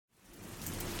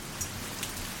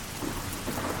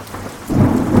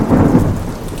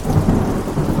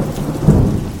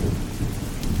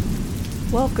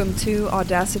Welcome to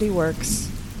Audacity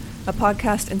Works, a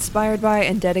podcast inspired by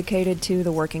and dedicated to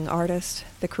the working artist,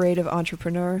 the creative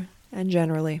entrepreneur, and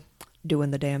generally,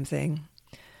 doing the damn thing.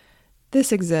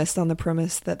 This exists on the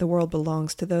premise that the world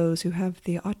belongs to those who have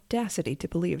the audacity to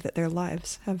believe that their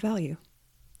lives have value.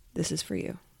 This is for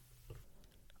you.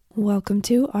 Welcome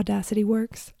to Audacity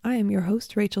Works. I am your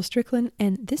host, Rachel Strickland,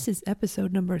 and this is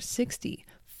episode number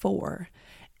 64.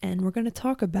 And we're going to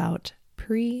talk about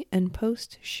pre- and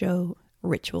post-show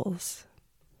rituals.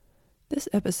 This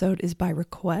episode is by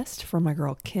request from my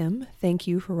girl Kim. Thank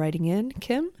you for writing in,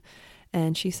 Kim.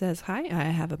 And she says, "Hi, I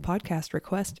have a podcast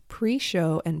request,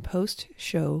 pre-show and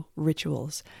post-show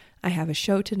rituals. I have a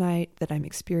show tonight that I'm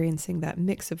experiencing that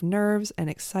mix of nerves and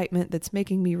excitement that's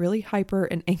making me really hyper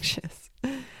and anxious.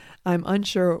 I'm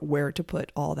unsure where to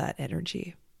put all that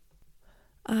energy."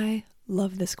 I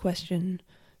love this question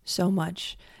so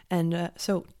much. And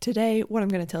so today what I'm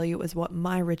going to tell you is what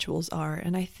my rituals are.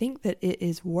 And I think that it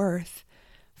is worth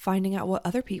finding out what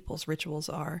other people's rituals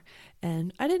are.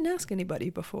 And I didn't ask anybody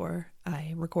before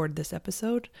I recorded this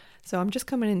episode. So I'm just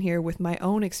coming in here with my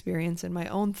own experience and my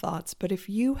own thoughts. But if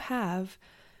you have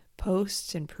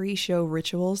post and pre-show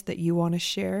rituals that you want to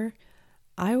share,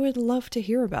 I would love to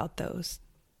hear about those.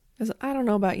 Because I don't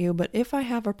know about you, but if I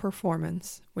have a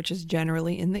performance, which is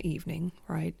generally in the evening,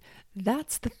 right?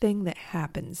 That's the thing that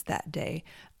happens that day.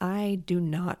 I do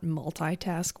not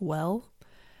multitask well.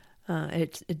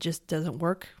 It just doesn't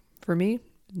work for me.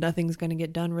 Nothing's going to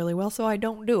get done really well, so I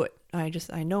don't do it.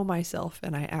 I know myself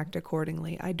and I act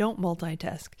accordingly. I don't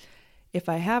multitask. If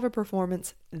I have a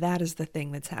performance, that is the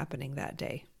thing that's happening that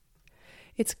day.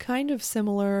 It's kind of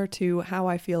similar to how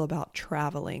I feel about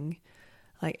traveling.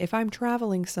 Like if I'm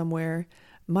traveling somewhere,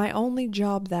 my only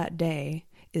job that day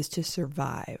is to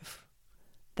survive.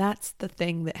 That's the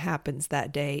thing that happens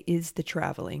that day, is the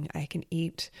traveling. I can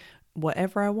eat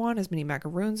whatever I want, as many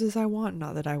macaroons as I want.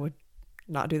 Not that I would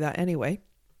not do that anyway.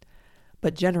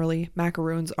 But generally,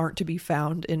 macaroons aren't to be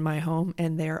found in my home,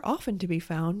 and they are often to be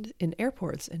found in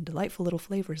airports in delightful little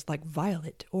flavors like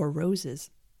violet or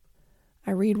roses.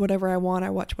 I read whatever I want.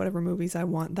 I watch whatever movies I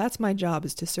want. That's my job,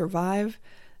 is to survive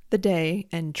the day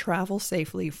and travel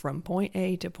safely from point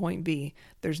A to point B.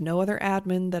 There's no other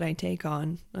admin that I take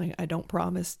on. I don't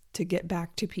promise to get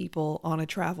back to people on a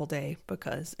travel day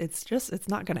because it's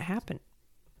not going to happen.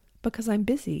 Because I'm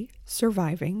busy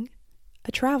surviving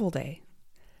a travel day.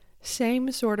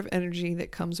 Same sort of energy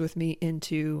that comes with me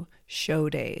into show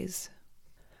days.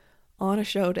 On a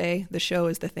show day, the show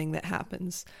is the thing that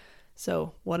happens.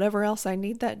 So whatever else I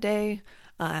need that day,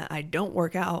 I don't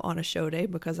work out on a show day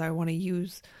because I want to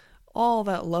use all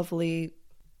that lovely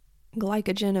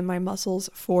glycogen in my muscles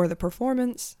for the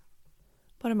performance.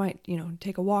 But I might,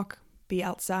 take a walk, be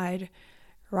outside,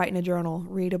 write in a journal,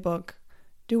 read a book,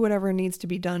 do whatever needs to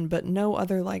be done, but no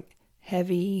other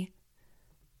heavy,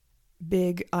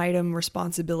 big item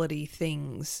responsibility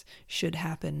things should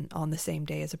happen on the same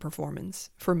day as a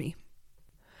performance for me.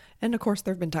 And of course,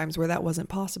 there have been times where that wasn't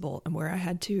possible and where I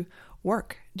had to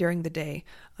work during the day.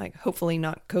 Hopefully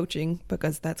not coaching,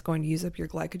 because that's going to use up your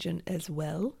glycogen as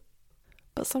well.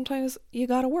 But sometimes you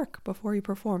gotta work before you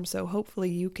perform. So hopefully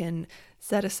you can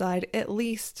set aside at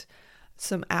least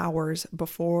some hours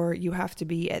before you have to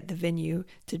be at the venue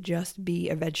to just be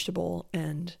a vegetable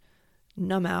and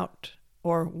numb out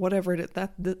or whatever it is.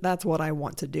 That's what I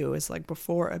want to do, is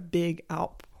before a big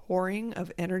outpouring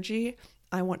of energy,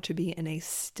 I want to be in a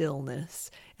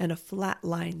stillness and a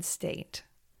flatline state.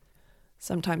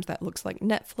 Sometimes that looks like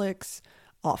Netflix.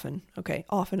 Often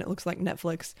it looks like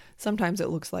Netflix. Sometimes it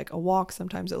looks like a walk.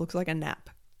 Sometimes it looks like a nap.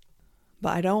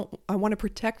 But I want to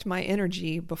protect my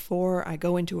energy before I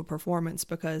go into a performance,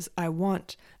 because I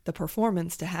want the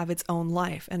performance to have its own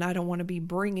life. And I don't want to be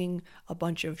bringing a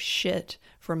bunch of shit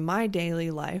from my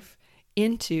daily life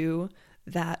into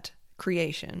that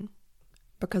creation,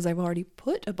 because I've already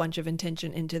put a bunch of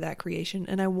intention into that creation,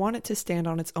 and I want it to stand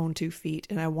on its own 2 feet,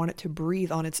 and I want it to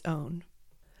breathe on its own.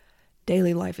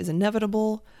 Daily life is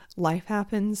inevitable. Life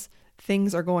happens.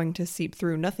 Things are going to seep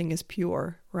through. Nothing is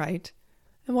pure, right?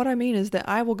 And what I mean is that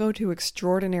I will go to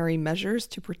extraordinary measures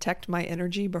to protect my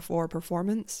energy before a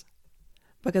performance,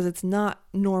 because it's not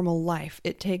normal life.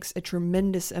 It takes a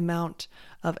tremendous amount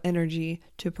of energy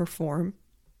to perform.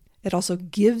 It also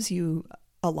gives you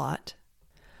a lot.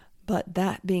 But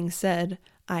that being said,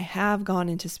 I have gone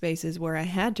into spaces where I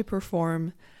had to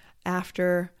perform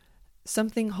after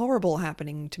something horrible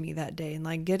happening to me that day,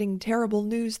 and getting terrible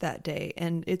news that day,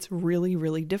 and it's really,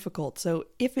 really difficult. So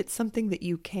if it's something that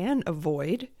you can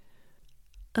avoid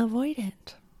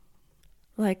it.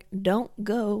 Don't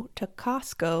go to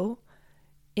Costco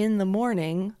in the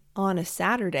morning on a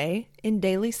Saturday in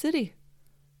Daly City.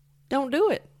 don't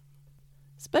do it.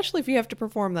 Especially if you have to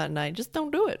perform that night, just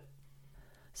don't do it.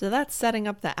 So that's setting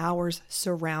up the hours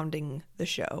surrounding the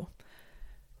show.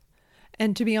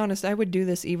 And to be honest, I would do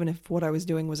this even if what I was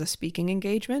doing was a speaking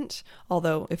engagement.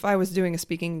 Although if I was doing a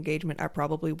speaking engagement, I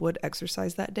probably would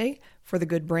exercise that day for the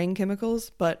good brain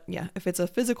chemicals. But yeah, if it's a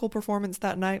physical performance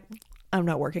that night, I'm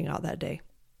not working out that day.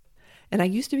 And I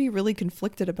used to be really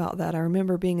conflicted about that. I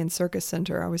remember being in Circus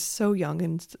Center. I was so young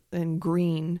and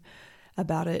green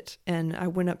about it. And I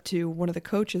went up to one of the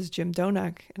coaches, Jim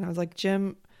Donak, and I was like,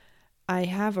 Jim, I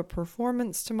have a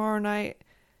performance tomorrow night,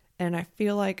 and I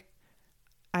feel like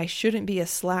I shouldn't be a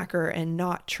slacker and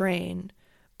not train,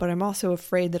 but I'm also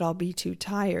afraid that I'll be too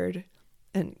tired.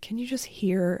 And can you just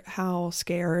hear how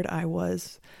scared I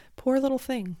was? Poor little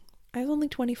thing. I was only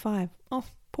 25. Oh,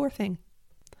 poor thing.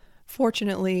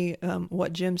 Fortunately,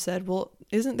 what Jim said, well,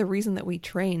 isn't the reason that we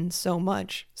train so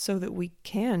much so that we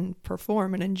can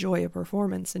perform and enjoy a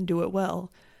performance and do it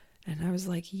well? And I was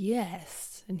like,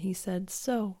 yes. And he said,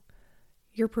 so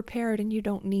you're prepared and you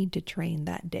don't need to train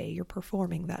that day. You're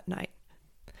performing that night.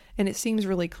 And it seems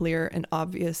really clear and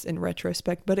obvious in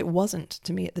retrospect, but it wasn't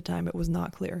to me at the time. It was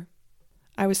not clear.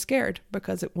 I was scared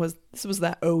because this was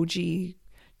that OG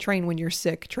train when you're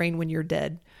sick, train when you're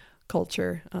dead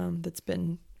culture that's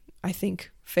been, I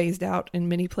think, phased out in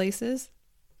many places.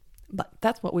 But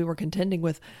that's what we were contending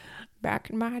with back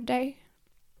in my day.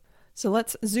 So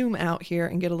let's zoom out here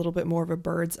and get a little bit more of a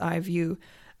bird's eye view.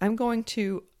 I'm going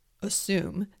to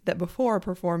assume that before a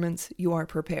performance you are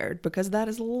prepared, because that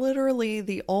is literally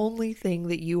the only thing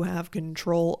that you have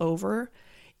control over,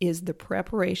 is the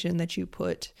preparation that you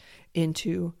put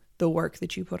into the work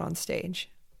that you put on stage.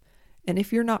 And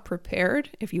if you're not prepared,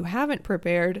 if you haven't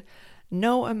prepared,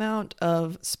 no amount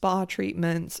of spa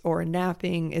treatments or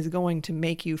napping is going to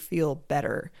make you feel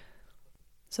better.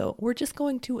 So we're just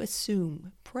going to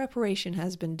assume preparation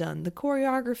has been done. The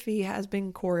choreography has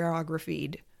been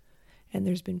choreographed. And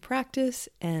there's been practice,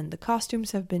 and the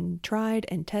costumes have been tried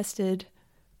and tested,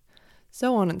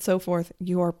 so on and so forth.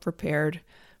 You are prepared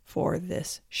for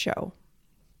this show.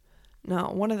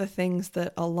 Now, one of the things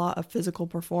that a lot of physical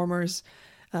performers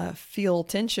feel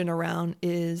tension around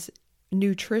is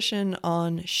nutrition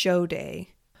on show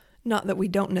day. Not that we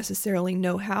don't necessarily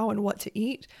know how and what to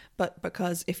eat, but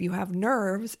because if you have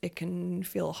nerves, it can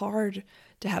feel hard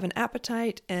to have an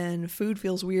appetite, and food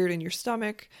feels weird in your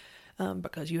stomach.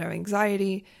 Because you have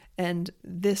anxiety, and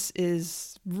this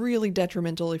is really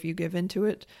detrimental if you give into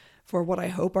it for what I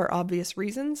hope are obvious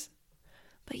reasons.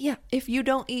 But yeah, if you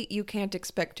don't eat, you can't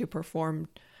expect to perform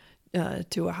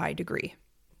to a high degree.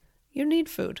 You need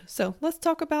food. So let's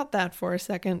talk about that for a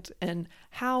second and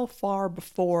how far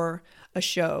before a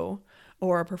show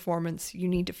or a performance you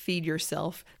need to feed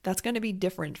yourself. That's going to be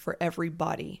different for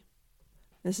everybody.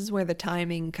 This is where the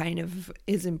timing kind of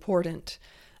is important.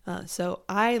 So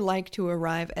I like to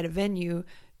arrive at a venue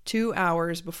 2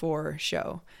 hours before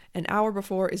show. An hour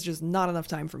before is just not enough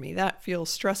time for me. That feels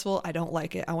stressful. I don't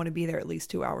like it. I want to be there at least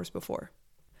 2 hours before.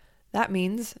 That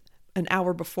means an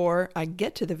hour before I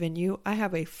get to the venue, I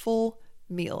have a full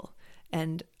meal.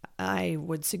 And I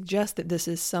would suggest that this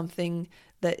is something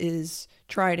that is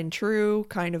tried and true,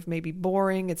 kind of maybe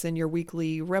boring. It's in your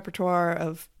weekly repertoire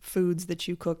of foods that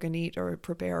you cook and eat or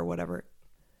prepare or whatever.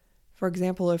 For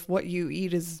example, if what you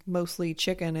eat is mostly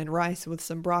chicken and rice with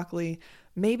some broccoli,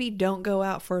 maybe don't go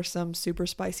out for some super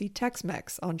spicy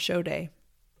Tex-Mex on show day.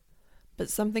 But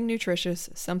something nutritious,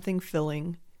 something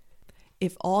filling.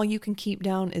 If all you can keep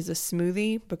down is a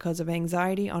smoothie because of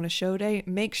anxiety on a show day,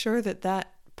 make sure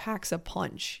that packs a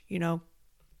punch,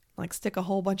 like stick a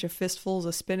whole bunch of fistfuls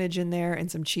of spinach in there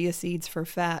and some chia seeds for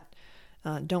fat.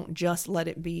 Don't just let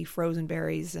it be frozen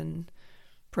berries and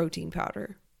protein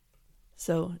powder.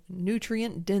 So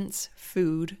nutrient-dense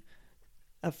food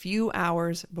a few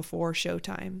hours before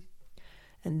showtime.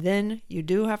 And then you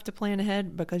do have to plan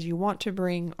ahead because you want to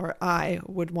bring, or I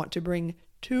would want to bring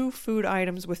 2 food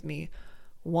items with me.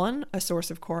 One, a source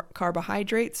of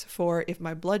carbohydrates for if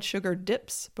my blood sugar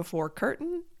dips before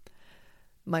curtain.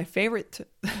 My favorite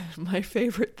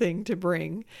thing to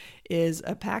bring is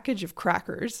a package of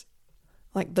crackers,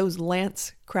 like those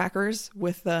Lance crackers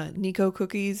with Nico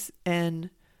cookies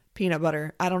and peanut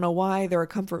butter. I don't know why, they're a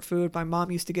comfort food. My mom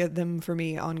used to get them for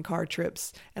me on car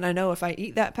trips. And I know if I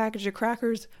eat that package of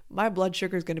crackers, my blood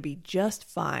sugar is going to be just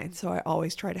fine. So I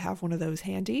always try to have one of those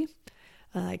handy,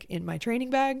 like in my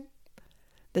training bag.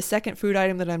 The second food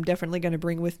item that I'm definitely going to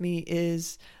bring with me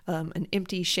is an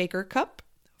empty shaker cup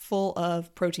full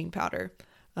of protein powder.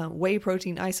 Whey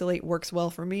protein isolate works well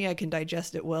for me. I can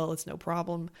digest it well. It's no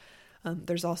problem.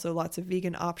 There's also lots of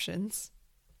vegan options.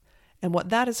 And what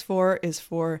that is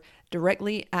for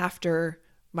directly after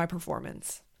my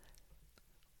performance.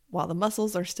 While the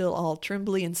muscles are still all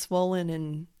trembly and swollen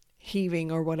and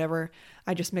heaving or whatever,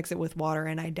 I just mix it with water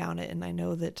and I down it, and I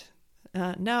know that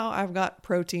now I've got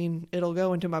protein. It'll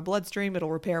go into my bloodstream,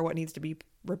 it'll repair what needs to be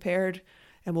repaired,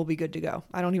 and we'll be good to go.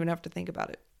 I don't even have to think about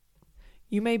it.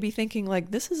 You may be thinking,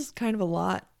 like, this is kind of a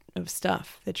lot of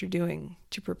stuff that you're doing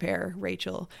to prepare,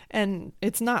 Rachel. And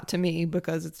it's not to me,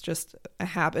 because it's just a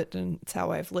habit and it's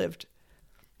how I've lived.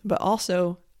 But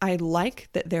also, I like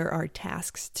that there are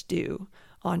tasks to do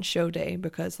on show day,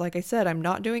 because like I said, I'm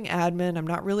not doing admin, I'm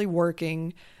not really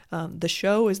working. The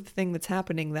show is the thing that's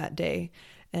happening that day.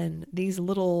 And these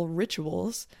little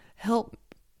rituals help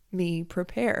me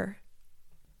prepare.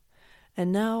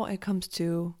 And now it comes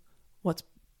to what's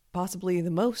possibly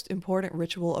the most important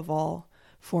ritual of all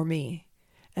for me,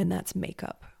 and that's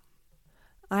makeup.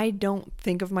 I don't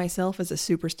think of myself as a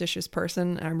superstitious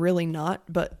person. I'm really not,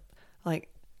 but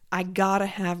like, I gotta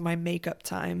have my makeup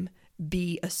time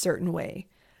be a certain way.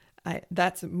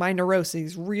 That's my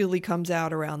neuroses really comes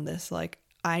out around this. Like,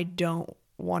 I don't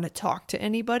want to talk to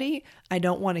anybody. I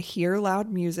don't want to hear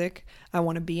loud music. I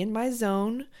want to be in my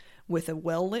zone with a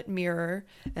well-lit mirror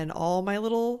and all my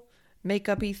little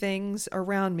makeup-y things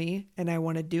around me, and I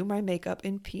want to do my makeup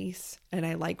in peace, and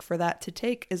I like for that to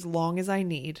take as long as I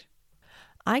need.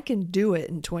 I can do it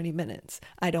in 20 minutes.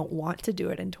 I don't want to do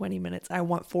it in 20 minutes. I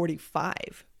want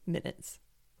 45 minutes.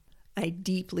 I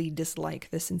deeply dislike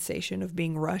the sensation of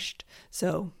being rushed,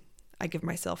 so I give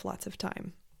myself lots of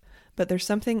time. But there's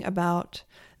something about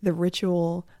the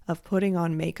ritual of putting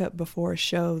on makeup before a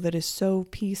show that is so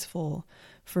peaceful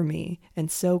for me and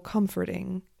so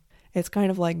comforting. It's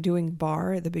kind of like doing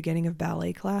bar at the beginning of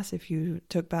ballet class if you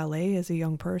took ballet as a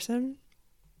young person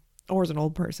or as an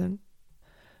old person.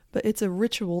 But it's a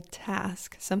ritual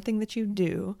task, something that you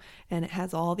do, and it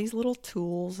has all these little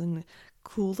tools and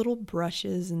cool little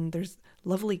brushes, and there's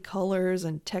lovely colors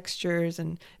and textures,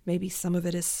 and maybe some of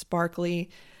it is sparkly,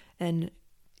 and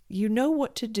you know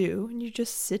what to do, and you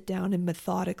just sit down and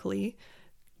methodically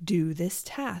do this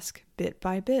task bit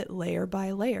by bit, layer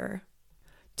by layer,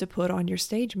 to put on your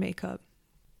stage makeup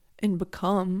and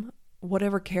become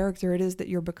whatever character it is that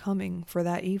you're becoming for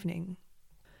that evening.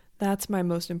 That's my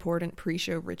most important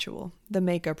pre-show ritual, the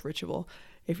makeup ritual.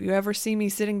 If you ever see me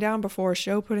sitting down before a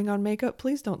show putting on makeup,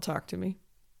 please don't talk to me.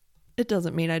 It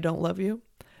doesn't mean I don't love you.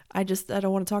 I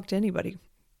don't want to talk to anybody.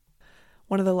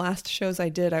 One of the last shows I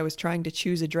did, I was trying to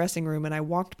choose a dressing room, and I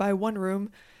walked by one room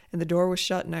and the door was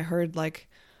shut, and I heard like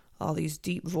all these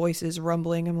deep voices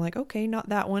rumbling. I'm like, okay, not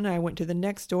that one. I went to the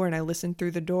next door and I listened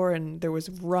through the door, and there was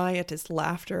riotous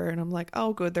laughter, and I'm like,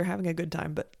 oh good, they're having a good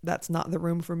time, but that's not the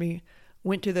room for me.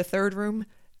 Went to the third room,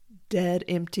 dead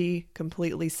empty,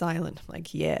 completely silent. I'm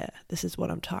like, yeah, this is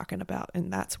what I'm talking about.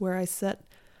 And that's where I set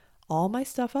all my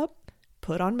stuff up,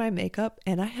 put on my makeup,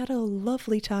 and I had a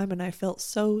lovely time, and I felt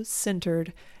so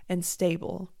centered and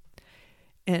stable.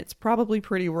 And it's probably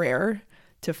pretty rare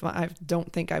I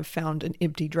don't think I've found an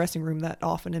empty dressing room that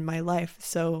often in my life.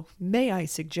 So may I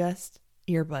suggest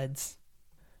earbuds?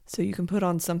 So you can put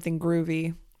on something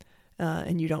groovy,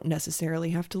 and you don't necessarily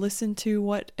have to listen to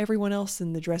what everyone else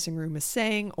in the dressing room is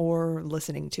saying or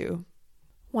listening to.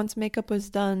 Once makeup is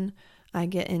done, I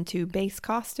get into base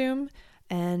costume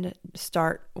and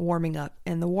start warming up.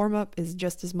 And the warm-up is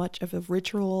just as much of a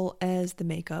ritual as the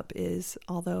makeup is,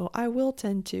 although I will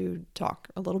tend to talk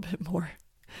a little bit more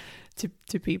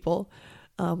to people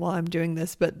while I'm doing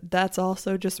this, but that's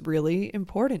also just really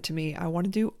important to me. I want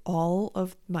to do all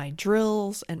of my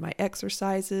drills and my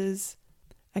exercises.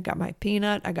 I got my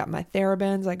peanut, I got my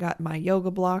TheraBands, I got my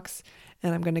yoga blocks,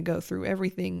 and I'm going to go through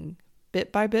everything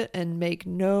bit by bit and make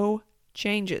no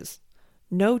changes.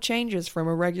 No changes from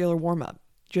a regular warm-up.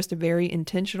 Just a very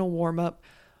intentional warm-up.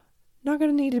 Not going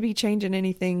to need to be changing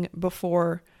anything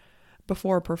before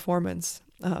a performance.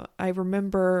 I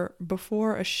remember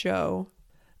before a show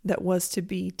that was to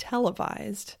be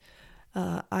televised,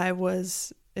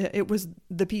 it was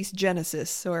the piece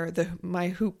Genesis, or my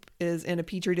hoop is in a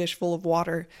petri dish full of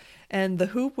water, and the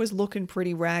hoop was looking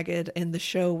pretty ragged, and the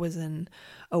show was in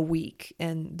a week.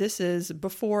 And this is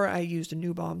before I used a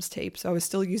New Bombs tape, so I was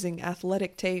still using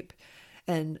athletic tape,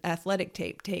 and athletic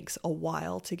tape takes a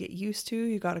while to get used to.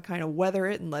 You got to kind of weather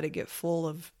it and let it get full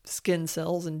of skin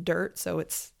cells and dirt, so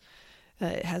it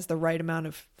has the right amount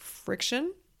of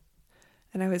friction.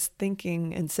 And I was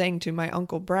thinking and saying to my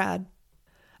Uncle Brad,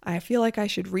 I feel like I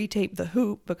should retape the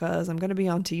hoop because I'm going to be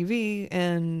on TV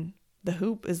and the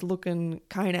hoop is looking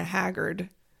kind of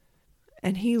haggard.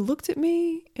 And he looked at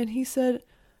me and he said,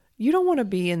 you don't want to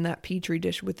be in that petri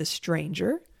dish with a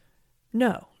stranger.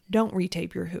 No, don't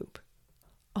retape your hoop.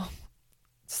 Oh,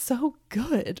 so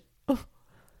good. Oh.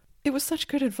 It was such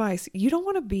good advice. You don't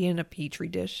want to be in a petri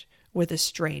dish with a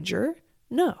stranger.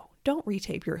 No, don't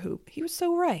retape your hoop. He was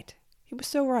so right. He was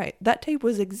so right. That tape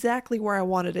was exactly where I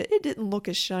wanted it. It didn't look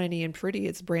as shiny and pretty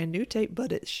as brand new tape,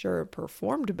 but it sure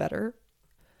performed better.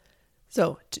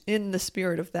 So, in the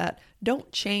spirit of that, don't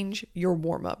change your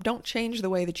warm-up. Don't change the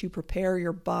way that you prepare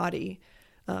your body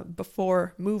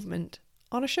before movement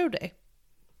on a show day,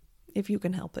 if you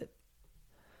can help it.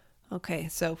 Okay,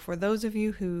 so for those of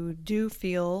you who do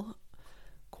feel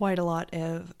quite a lot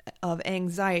of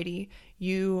anxiety,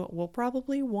 you will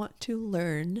probably want to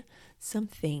learn some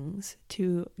things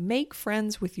to make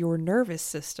friends with your nervous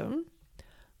system,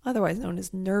 otherwise known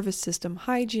as nervous system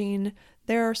hygiene.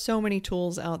 There are so many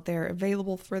tools out there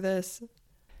available for this.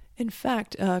 In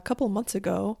fact, a couple months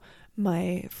ago,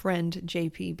 my friend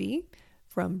JPB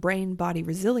from Brain Body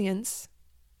Resilience,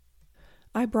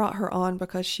 I brought her on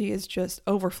because she is just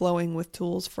overflowing with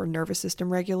tools for nervous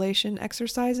system regulation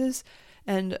exercises.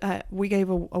 And we gave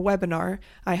a webinar.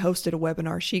 I hosted a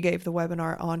webinar. She gave the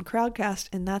webinar on Crowdcast,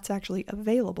 and that's actually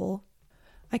available.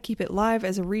 I keep it live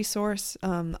as a resource.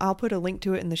 I'll put a link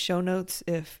to it in the show notes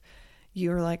if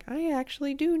you're like, I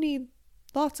actually do need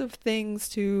lots of things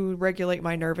to regulate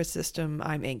my nervous system.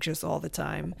 I'm anxious all the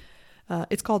time.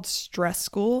 It's called Stress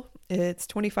School. It's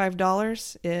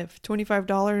 $25. If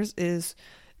 $25 is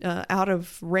out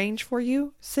of range for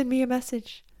you, send me a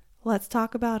message. Let's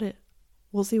talk about it.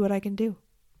 We'll see what I can do.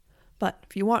 But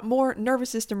if you want more nervous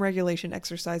system regulation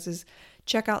exercises,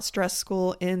 check out Stress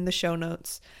School in the show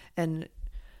notes and,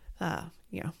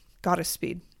 goddess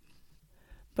speed.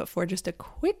 But for just a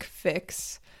quick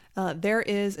fix, there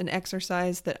is an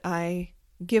exercise that I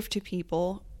give to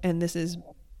people, and this is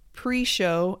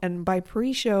pre-show. And by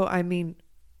pre-show, I mean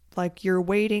like you're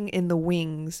waiting in the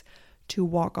wings to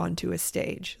walk onto a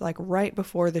stage, like right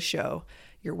before the show.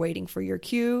 You're waiting for your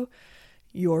cue.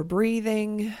 You're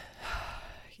breathing.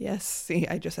 Yes, see,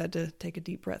 I just had to take a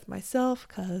deep breath myself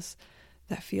because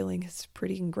that feeling is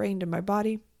pretty ingrained in my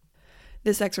body.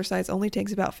 This exercise only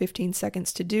takes about 15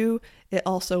 seconds to do. It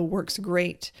also works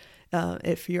great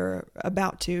if you're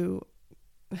about to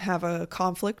have a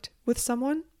conflict with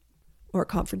someone or a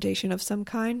confrontation of some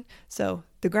kind. So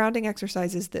the grounding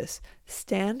exercise is this: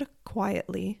 stand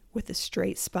quietly with a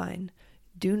straight spine.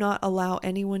 Do not allow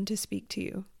anyone to speak to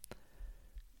you.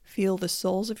 Feel the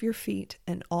soles of your feet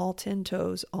and all 10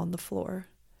 toes on the floor.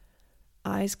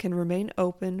 Eyes can remain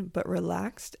open but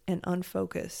relaxed and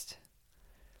unfocused.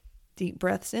 Deep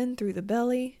breaths in through the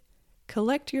belly.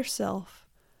 Collect yourself,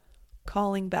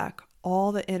 calling back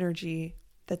all the energy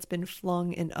that's been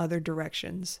flung in other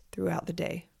directions throughout the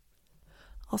day.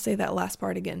 I'll say that last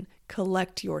part again.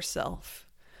 Collect yourself.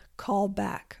 Call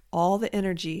back all the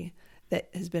energy that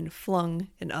has been flung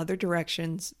in other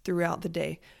directions throughout the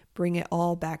day. Bring it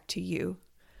all back to you.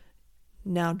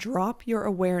 Now drop your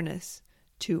awareness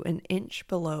to an inch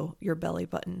below your belly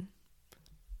button.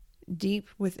 Deep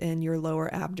within your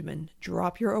lower abdomen,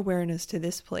 drop your awareness to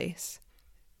this place,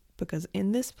 because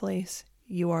in this place,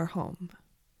 you are home.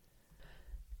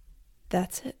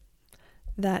 That's it.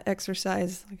 That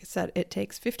exercise, like I said, it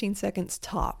takes 15 seconds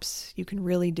tops. You can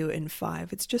really do it in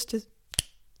 5. It's just a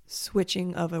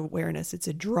switching of awareness. It's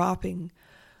a dropping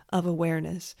of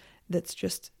awareness that's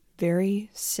just very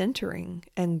centering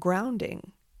and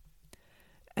grounding.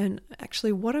 And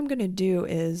actually what I'm going to do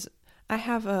is I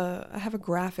have a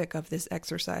graphic of this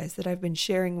exercise that I've been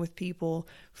sharing with people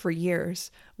for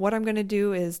years. What I'm going to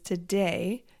do is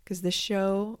today, because this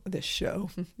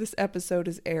episode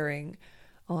is airing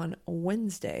on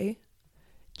Wednesday,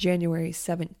 January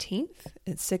 17th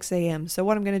at 6 a.m. So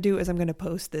what I'm going to do is I'm going to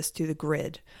post this to the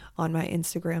grid on my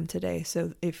Instagram today.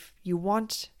 So if you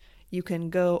want, you can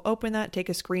go open that, take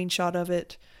a screenshot of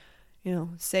it,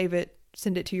 save it,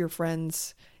 send it to your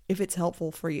friends if it's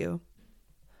helpful for you.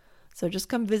 So just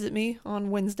come visit me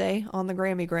on Wednesday on the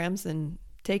Grammygrams and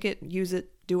take it, use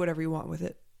it, do whatever you want with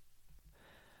it.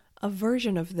 A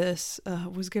version of this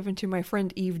was given to my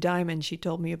friend Eve Diamond. She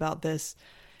told me about this.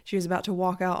 She was about to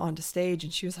walk out onto stage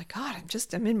and she was like, God,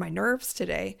 I'm in my nerves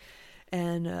today.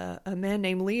 And a man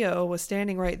named Leo was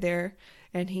standing right there,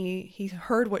 and he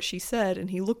heard what she said, and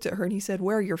he looked at her and he said,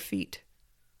 "Where are your feet?"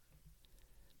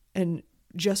 And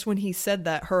just when he said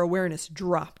that, her awareness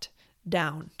dropped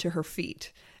down to her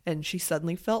feet, and she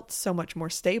suddenly felt so much more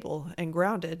stable and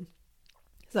grounded.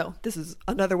 So this is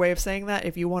another way of saying that.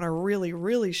 If you want a really,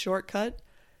 really shortcut,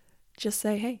 just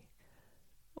say, hey,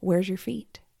 where's your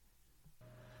feet?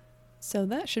 So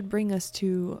that should bring us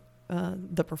to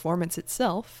the performance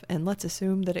itself, and let's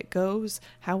assume that it goes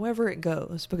however it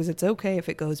goes, because it's okay if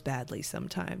it goes badly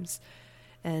sometimes.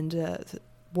 And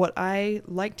what I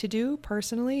like to do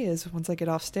personally is once I get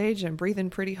off stage, I'm breathing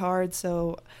pretty hard.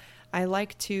 So I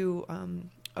like to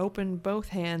open both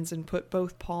hands and put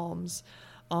both palms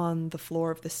on the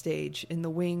floor of the stage in the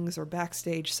wings or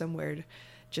backstage somewhere,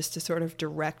 just to sort of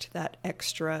direct that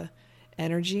extra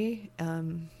energy.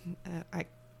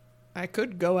 I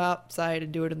could go outside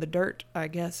and do it in the dirt, I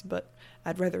guess, but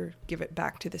I'd rather give it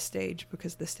back to the stage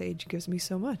because the stage gives me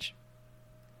so much.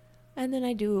 And then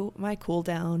I do my cool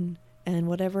down and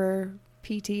whatever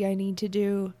PT I need to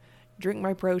do, drink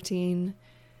my protein.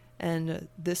 And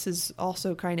this is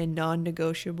also kind of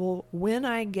non-negotiable. When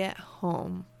I get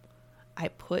home, I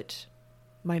put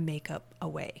my makeup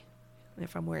away.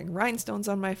 If I'm wearing rhinestones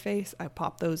on my face, I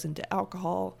pop those into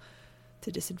alcohol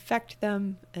to disinfect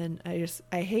them. And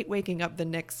I hate waking up the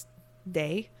next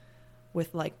day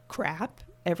with like crap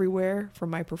everywhere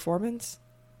from my performance.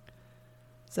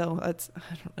 So I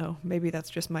don't know, maybe that's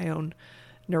just my own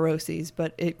neuroses,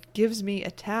 but it gives me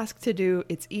a task to do.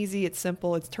 It's easy, it's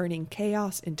simple, it's turning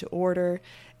chaos into order,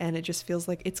 and it just feels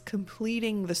like it's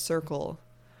completing the circle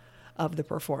of the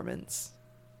performance,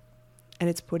 and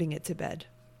it's putting it to bed.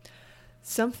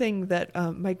 Something that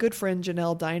my good friend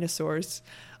Janelle Dinosaurs,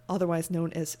 otherwise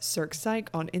known as Cirque Psych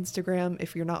on Instagram,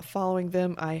 if you're not following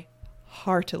them, I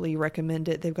heartily recommend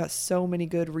it. They've got so many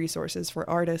good resources for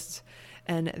artists,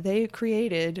 and they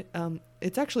created,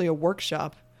 it's actually a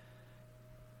workshop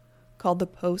called the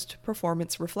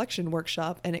Post-Performance Reflection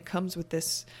Workshop, and it comes with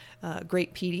this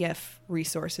great PDF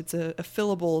resource. It's a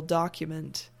fillable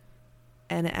document,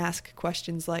 and it asks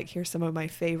questions like, here's some of my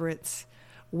favorites.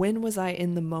 When was I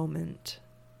in the moment?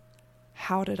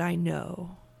 How did I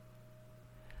know?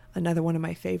 Another one of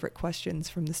my favorite questions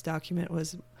from this document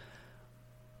was,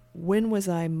 when was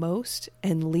I most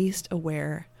and least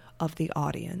aware of the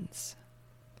audience?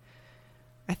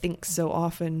 I think so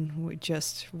often we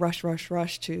just rush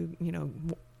to,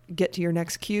 get to your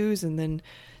next cues, and then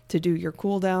to do your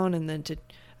cool down, and then to,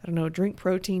 drink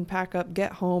protein, pack up,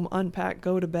 get home, unpack,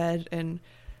 go to bed. And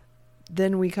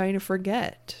then we kind of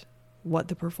forget what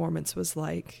the performance was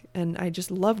like. And I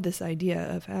just love this idea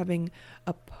of having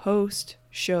a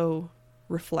post-show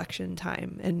reflection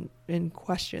time and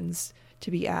questions to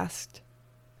be asked.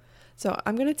 So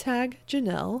I'm going to tag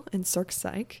Janelle and Cirque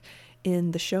Psych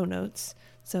in the show notes.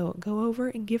 So go over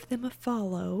and give them a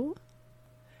follow,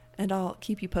 and I'll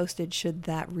keep you posted should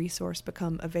that resource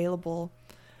become available,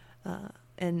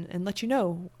 and let you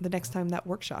know the next time that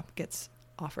workshop gets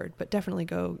offered. But definitely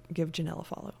go give Janelle a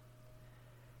follow.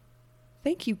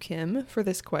 Thank you, Kim, for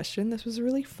this question. This was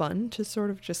really fun to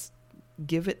sort of just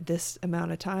give it this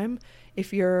amount of time.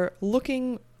 If you're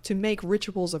looking to make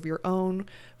rituals of your own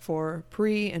for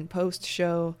pre and post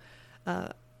show,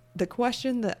 the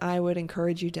question that I would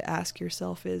encourage you to ask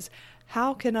yourself is,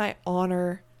 how can I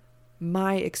honor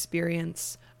my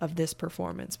experience of this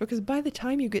performance? Because by the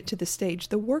time you get to the stage,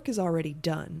 the work is already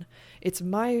done. It's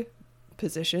my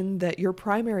position that your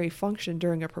primary function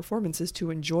during a performance is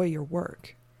to enjoy your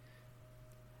work.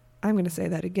 I'm going to say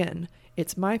that again.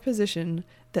 It's my position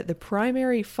that the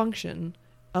primary function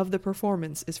of the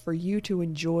performance is for you to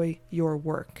enjoy your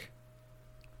work.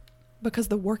 Because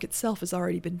the work itself has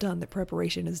already been done. The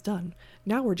preparation is done.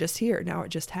 Now we're just here. Now it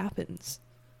just happens.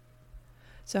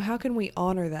 So how can we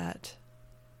honor that?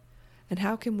 And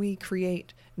how can we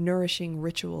create nourishing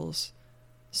rituals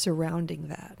surrounding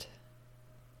that?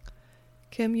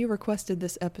 Kim, you requested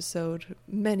this episode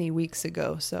many weeks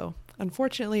ago, so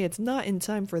unfortunately it's not in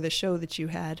time for the show that you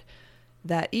had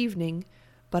that evening,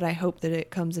 but I hope that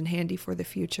it comes in handy for the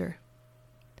future.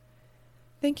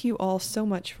 Thank you all so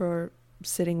much for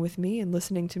sitting with me and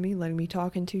listening to me, letting me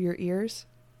talk into your ears.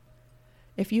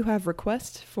 If you have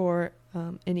requests for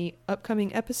any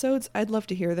upcoming episodes, I'd love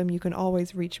to hear them. You can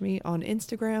always reach me on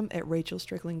Instagram at Rachel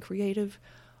Strickland Creative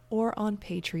or on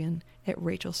Patreon at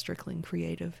Rachel Strickland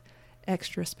Creative.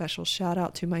 Extra special shout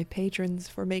out to my patrons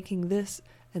for making this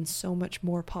and so much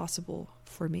more possible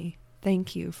for me.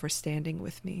 Thank you for standing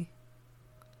with me.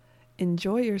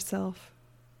 Enjoy yourself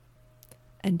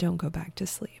and don't go back to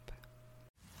sleep.